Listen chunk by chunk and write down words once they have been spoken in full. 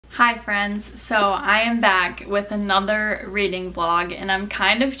Hi friends, so I am back with another reading vlog and I'm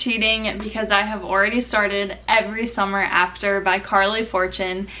kind of cheating because I have already started Every Summer After by Carly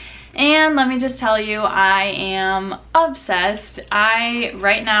Fortune, and let me just tell you, I am obsessed. I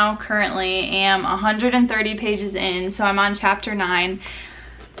right now currently am 130 pages in, so I'm on chapter 9.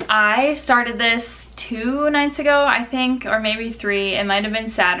 I started this 2 nights ago, I think, or maybe 3. It might have been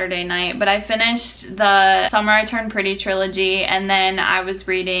Saturday night, but I finished the Summer I Turned Pretty trilogy and then I was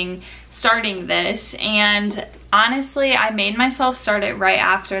starting this, and honestly I made myself start it right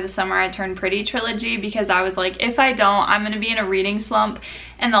after the Summer I Turned Pretty trilogy because I was like, if I don't, I'm gonna be in a reading slump,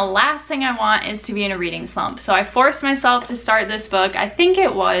 and the last thing I want is to be in a reading slump. So I forced myself to start this book. I think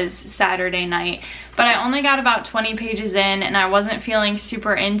it was Saturday night, but I only got about 20 pages in and I wasn't feeling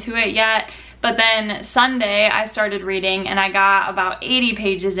super into it yet. But then Sunday I started reading and I got about 80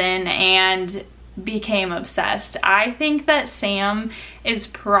 pages in and became obsessed. I think that Sam is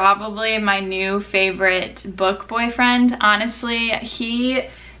probably my new favorite book boyfriend. Honestly, he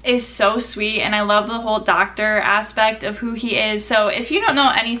is so sweet and I love the whole doctor aspect of who he is. So if you don't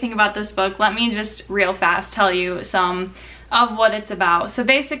know anything about this book, let me just real fast tell you some of what it's about. So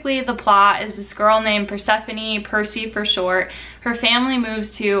basically the plot is this girl named Persephone, Percy for short. Her family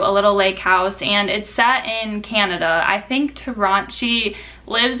moves to a little lake house and it's set in Canada. I think Toronto. She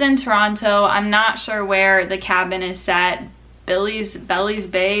lives in Toronto. I'm not sure where the cabin is set. Barry's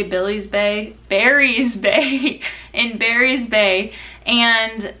Bay in Barry's Bay,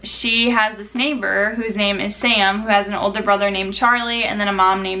 and she has this neighbor whose name is Sam, who has an older brother named Charlie and then a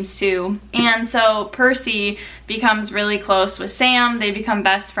mom named Sue. And so Percy becomes really close with Sam. They become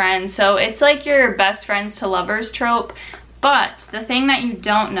best friends. So it's like your best friends to lovers trope. But the thing that you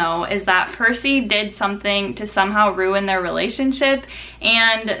don't know is that Percy did something to somehow ruin their relationship,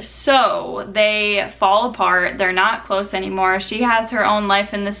 and so they fall apart. They're not close anymore. She has her own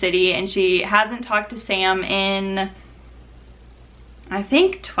life in the city and she hasn't talked to Sam in, I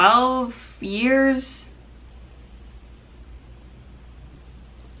think, 12 years.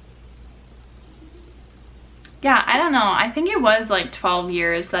 Yeah, I don't know. I think it was like 12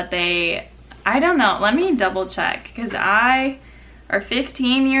 years that they, I don't know, let me double check, because or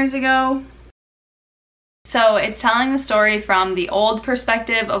 15 years ago. So it's telling the story from the old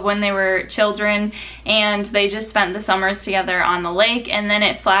perspective of when they were children and they just spent the summers together on the lake, and then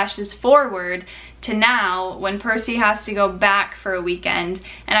it flashes forward to now when Percy has to go back for a weekend.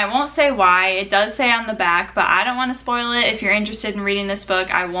 And I won't say why, it does say on the back, but I don't want to spoil it. If you're interested in reading this book,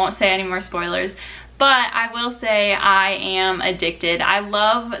 I won't say any more spoilers. But I will say I am addicted. I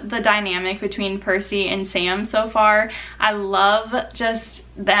love the dynamic between Percy and Sam so far. I love just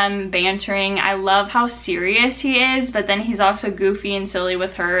them bantering. I love how serious he is, but then he's also goofy and silly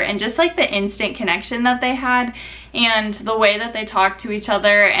with her, and just like the instant connection that they had and the way that they talked to each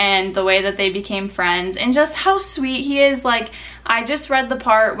other and the way that they became friends and just how sweet he is. Like, I just read the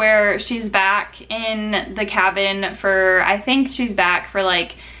part where she's back in the cabin for, I think she's back for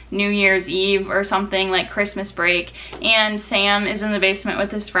like New Year's Eve or something, like Christmas break, and Sam is in the basement with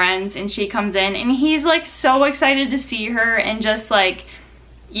his friends and she comes in and he's like so excited to see her, and just like,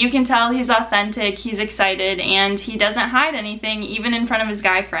 you can tell he's authentic, he's excited, and he doesn't hide anything even in front of his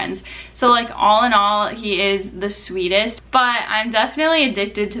guy friends. So like, all in all, he is the sweetest. But I'm definitely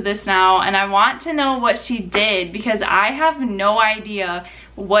addicted to this now and I want to know what she did, because I have no idea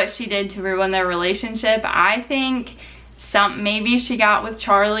what she did to ruin their relationship. I think maybe she got with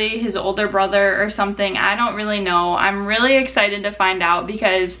Charlie, his older brother, or something. I don't really know. I'm really excited to find out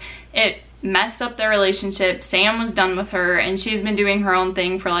because it messed up their relationship. Sam was done with her and she's been doing her own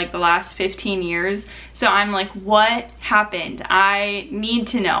thing for like the last 15 years. So I'm like, what happened? I need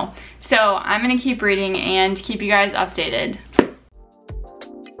to know. So I'm gonna keep reading and keep you guys updated.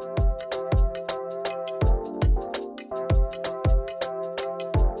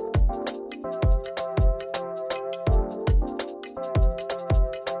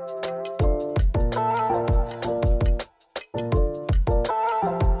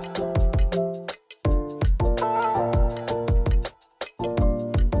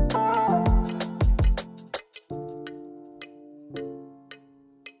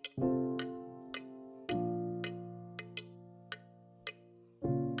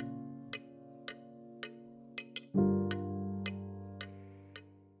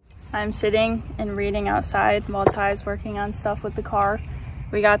 I'm sitting and reading outside while Ty's working on stuff with the car.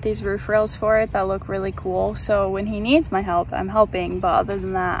 We got these roof rails for it that look really cool, so when he needs my help, I'm helping, but other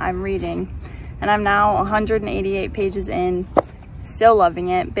than that, I'm reading. And I'm now 188 pages in, still loving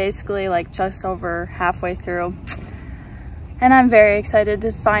it, basically like just over halfway through. And I'm very excited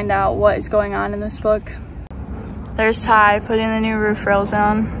to find out what is going on in this book. There's Ty putting the new roof rails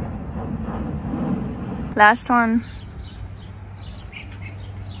on. Last one.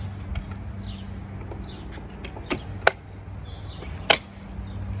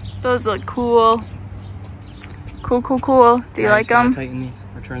 Those look cool. Cool, cool, cool. Do you like them? Tighten these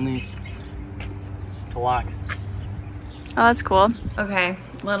or turn these to lock. Oh, that's cool. Okay,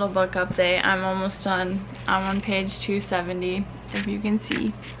 little book update. I'm almost done. I'm on page 270, if you can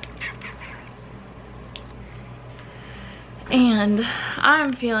see. And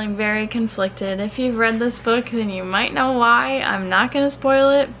I'm feeling very conflicted. If you've read this book, then you might know why. I'm not gonna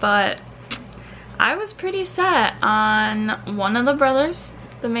spoil it, but I was pretty set on one of the brothers,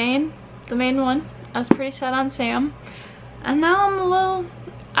 the main one. I was pretty set on Sam. And now I'm a little,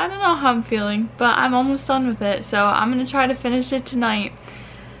 I don't know how I'm feeling, but I'm almost done with it. So I'm gonna try to finish it tonight.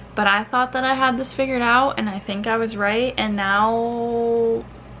 But I thought that I had this figured out, and I think I was right. And now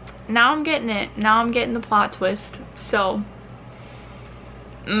I'm getting it. Now I'm getting the plot twist. So,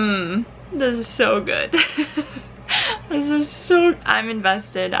 this is so good. This is so, I'm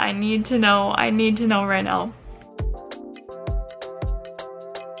invested. I need to know right now.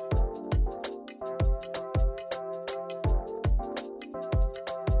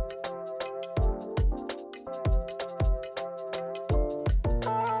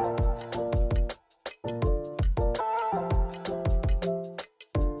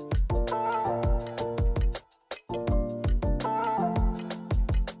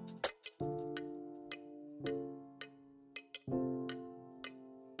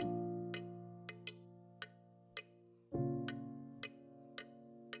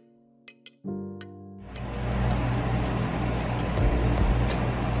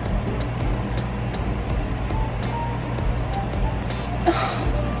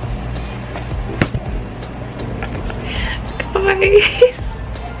 Guys,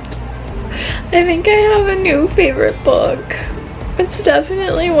 I think I have a new favorite book. It's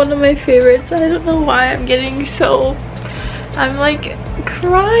definitely one of my favorites. I don't know why I'm getting so, I'm like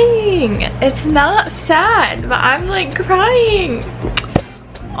crying. It's not sad, but I'm like crying.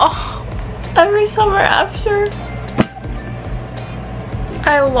 Oh, every summer after.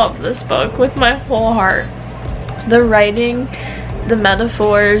 I love this book with my whole heart. The writing, the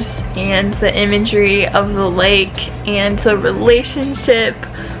metaphors, and the imagery of the lake and the relationship.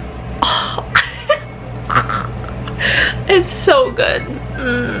 Oh. It's so good.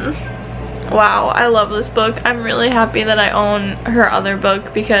 Wow, I love this book. I'm really happy that I own her other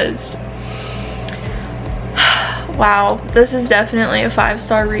book because wow, this is definitely a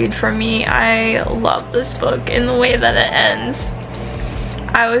 5-star read for me. I love this book in the way that it ends.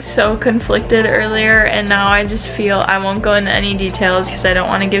 I was so conflicted earlier, and now I just feel, I won't go into any details because I don't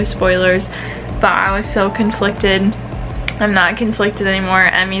want to give spoilers, but I was so conflicted. I'm not conflicted anymore.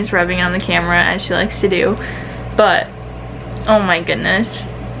 Emmy's rubbing on the camera as she likes to do, but oh my goodness,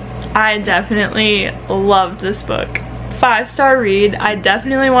 I definitely loved this book. 5-star read. I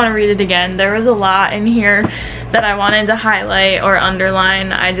definitely want to read it again. There was a lot in here that I wanted to highlight or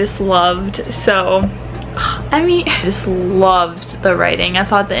underline. I just loved. So I mean, I just loved the writing. I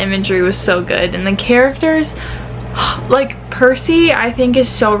thought the imagery was so good, and the characters, like Percy, I think is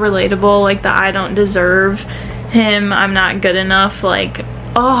so relatable. Like the I don't deserve him, I'm not good enough, like,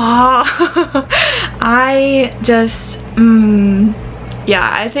 oh, I just,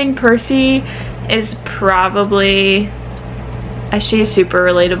 yeah, I think Percy is probably, she's super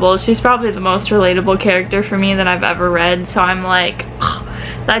relatable. She's probably the most relatable character for me that I've ever read, so I'm like, oh,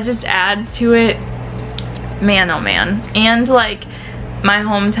 that just adds to it. Man, oh man. And like my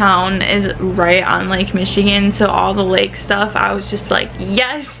hometown is right on Lake Michigan, so all the lake stuff, I was just like,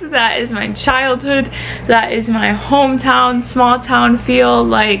 yes, that is my childhood, that is my hometown, small town feel.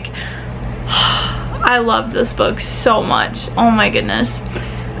 Like, I love this book so much. Oh my goodness.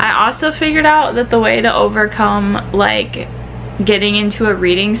 I also figured out that the way to overcome like getting into a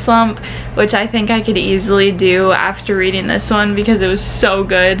reading slump, which I think I could easily do after reading this one because it was so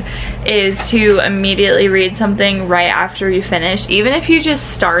good, is to immediately read something right after you finish. Even if you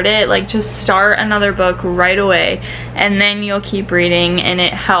just start it, like just start another book right away and then you'll keep reading, and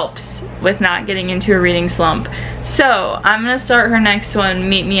it helps with not getting into a reading slump. So I'm gonna start her next one,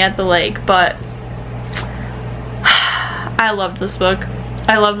 Meet Me at the Lake, but I loved this book.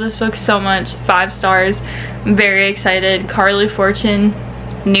 I love this book so much. 5 stars. I'm very excited. Carly Fortune,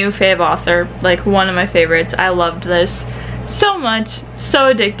 new fave author, like one of my favorites. I loved this so much. So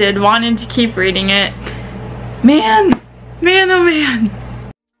addicted. Wanted to keep reading it. Man, oh man.